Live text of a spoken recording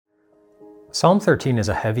Psalm 13 is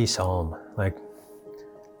a heavy psalm.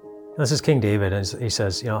 This is King David, and he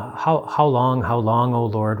says, how long, O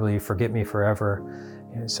Lord, will you forget me forever?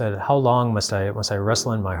 He said, how long must I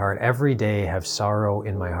wrestle in my heart? Every day have sorrow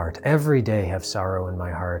in my heart. Every day have sorrow in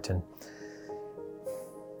my heart. And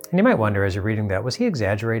you might wonder as you're reading that, was he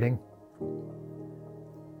exaggerating?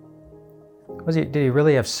 Did he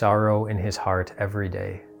really have sorrow in his heart every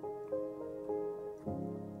day?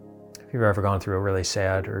 If you've ever gone through a really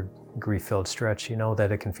sad or grief-filled stretch, you know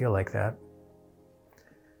that it can feel like that.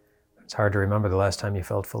 It's hard to remember the last time you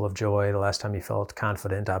felt full of joy, the last time you felt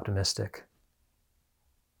confident, optimistic.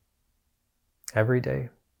 Every day.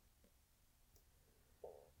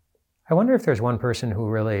 I wonder if there's one person who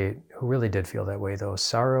really did feel that way, though,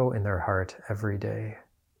 sorrow in their heart every day.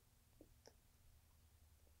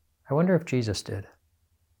 I wonder if Jesus did.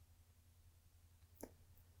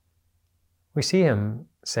 We see him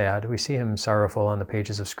sad, we see him sorrowful on the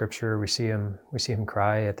pages of Scripture, we see him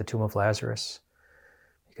cry at the tomb of Lazarus,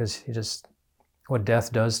 because what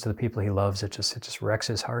death does to the people he loves, it just wrecks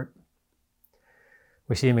his heart.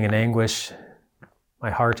 We see him in anguish.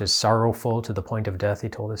 My heart is sorrowful to the point of death, he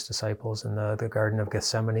told his disciples in the Garden of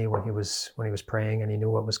Gethsemane when he was praying and he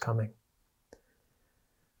knew what was coming.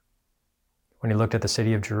 When he looked at the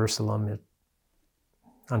city of Jerusalem,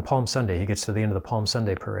 on Palm Sunday, he gets to the end of the Palm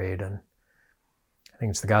Sunday parade, and I think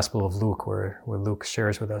it's the Gospel of Luke where Luke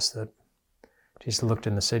shares with us that Jesus looked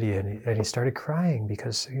in the city and he started crying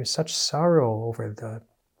because he was such sorrow over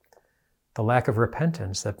the lack of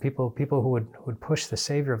repentance, that people who would push the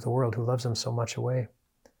Savior of the world who loves them so much away.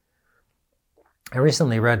 I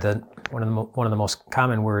recently read that one of the most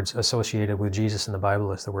common words associated with Jesus in the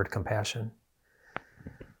Bible is the word compassion.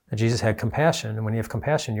 That Jesus had compassion, and when you have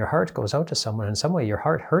compassion, your heart goes out to someone. In some way, your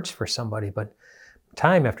heart hurts for somebody, but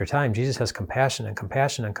time after time, Jesus has compassion and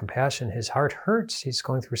compassion and compassion. His heart hurts. He's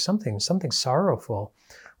going through something sorrowful.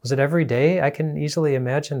 Was it every day? I can easily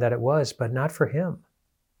imagine that it was, but not for him.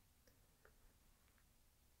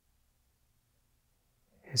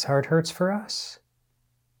 His heart hurts for us.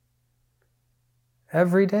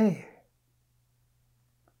 Every day.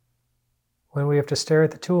 When we have to stare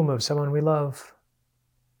at the tomb of someone we love.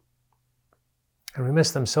 And we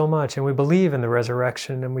miss them so much, and we believe in the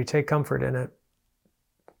resurrection, and we take comfort in it.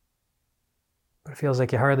 But it feels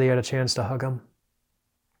like you hardly had a chance to hug them.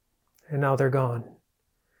 And now they're gone.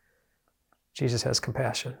 Jesus has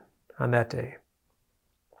compassion on that day.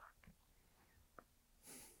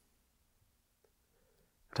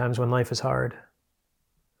 Times when life is hard,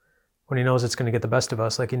 when he knows it's going to get the best of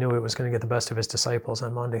us, like he knew it was going to get the best of his disciples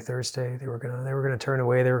on Maundy, Thursday. They were going to turn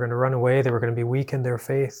away, they were going to run away, they were going to be weak in their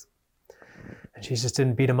faith. And Jesus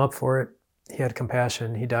didn't beat them up for it. He had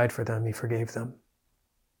compassion. He died for them. He forgave them.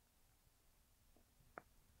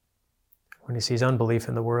 When he sees unbelief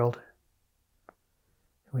in the world,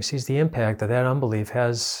 when he sees the impact that unbelief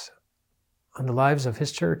has on the lives of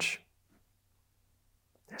his church,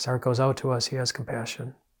 his heart goes out to us. He has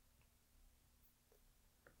compassion.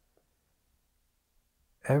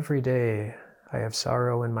 Every day I have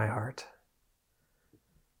sorrow in my heart.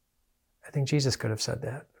 I think Jesus could have said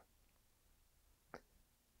that.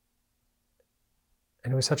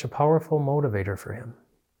 And it was such a powerful motivator for him.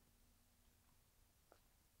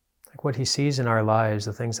 Like what he sees in our lives,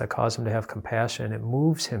 the things that cause him to have compassion, it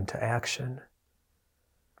moves him to action.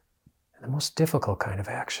 And the most difficult kind of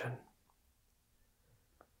action.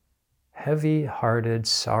 Heavy-hearted,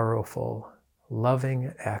 sorrowful,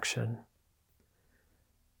 loving action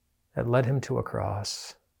that led him to a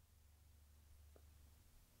cross.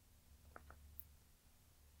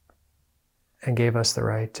 And gave us the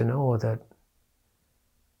right to know that,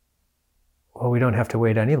 we don't have to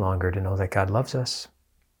wait any longer to know that God loves us.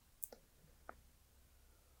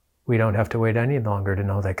 We don't have to wait any longer to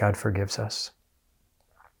know that God forgives us.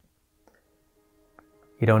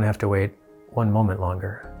 You don't have to wait one moment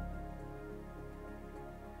longer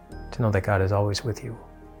to know that God is always with you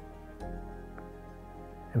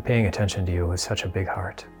and paying attention to you with such a big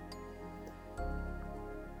heart.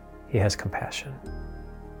 He has compassion.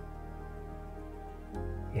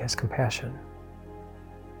 He has compassion,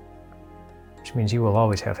 which means you will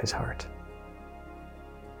always have his heart.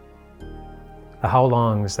 The how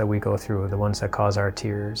longs that we go through, the ones that cause our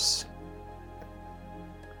tears,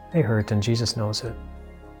 they hurt, and Jesus knows it.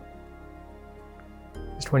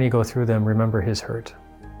 Just when you go through them, remember his hurt.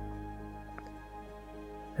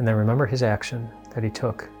 And then remember his action that he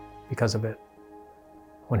took because of it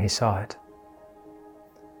when he saw it.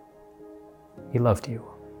 He loved you.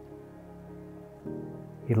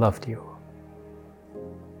 He loved you.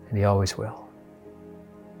 And he always will.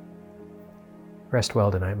 Rest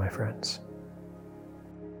well tonight, my friends.